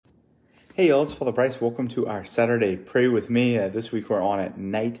Hey y'all, it's Father Brice. Welcome to our Saturday Pray With Me. This week we're on at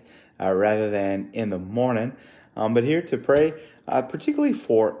night rather than in the morning. But here to pray particularly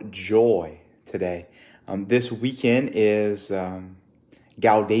for joy today. This weekend is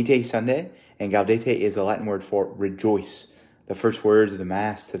Gaudete Sunday, and Gaudete is a Latin word for rejoice. The first words of the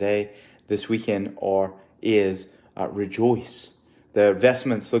Mass today, this weekend, is rejoice. The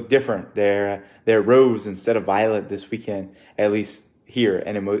vestments look different. They're rose instead of violet this weekend, at least here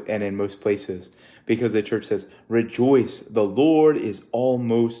and in most places, because the church says, rejoice, the Lord is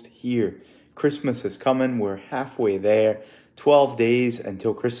almost here. Christmas is coming. We're halfway there. 12 days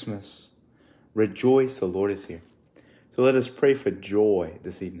until Christmas. Rejoice, the Lord is here. So let us pray for joy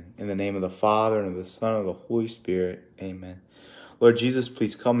this evening. In the name of the Father, and of the Son, and of the Holy Spirit. Amen. Lord Jesus,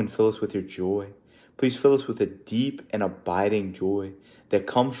 please come and fill us with your joy. Please fill us with a deep and abiding joy that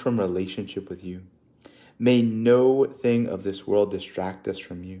comes from relationship with you. May no thing of this world distract us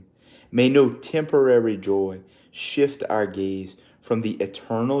from you. May no temporary joy shift our gaze from the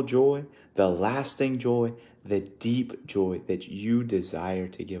eternal joy, the lasting joy, the deep joy that you desire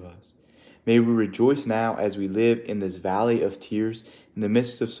to give us. May we rejoice now as we live in this valley of tears in the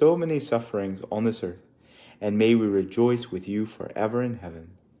midst of so many sufferings on this earth. And may we rejoice with you forever in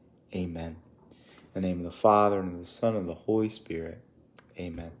heaven. Amen. In the name of the Father, and of the Son, and of the Holy Spirit.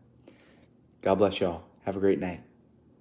 Amen. God bless y'all. Have a great night.